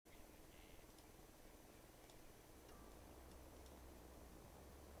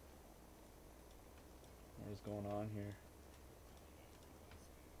hell's going on here?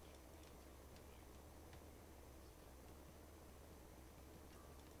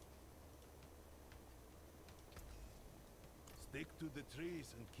 Stick to the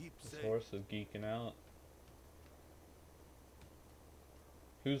trees and keep This safe. horse is geeking out.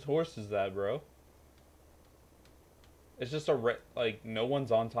 Whose horse is that, bro? It's just a like, no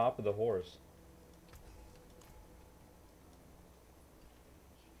one's on top of the horse.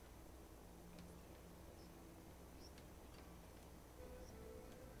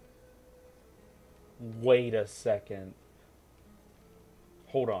 Wait a second.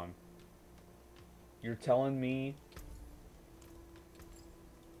 Hold on. You're telling me...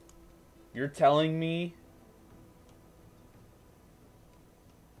 You're telling me...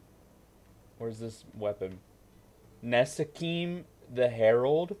 Where's this weapon? Nesakim the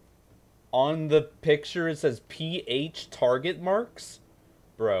Herald? On the picture it says PH target marks?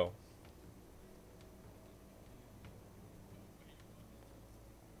 Bro.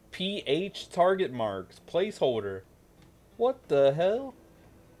 PH target marks. Placeholder. What the hell?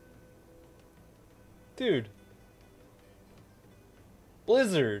 Dude.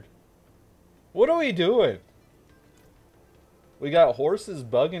 Blizzard. What are we doing? We got horses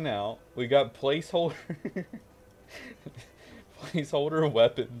bugging out. We got placeholder... placeholder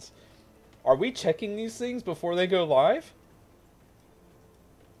weapons. Are we checking these things before they go live?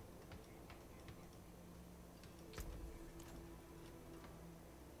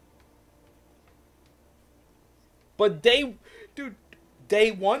 But dude,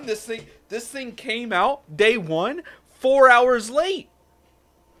 day one, this thing came out day one, 4 hours late.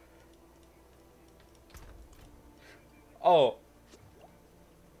 Oh.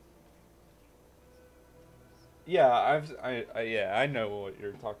 Yeah, yeah, I know what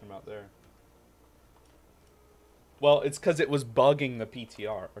you're talking about there. Well, it's because it was bugging the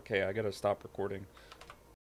PTR. Okay, I gotta stop recording.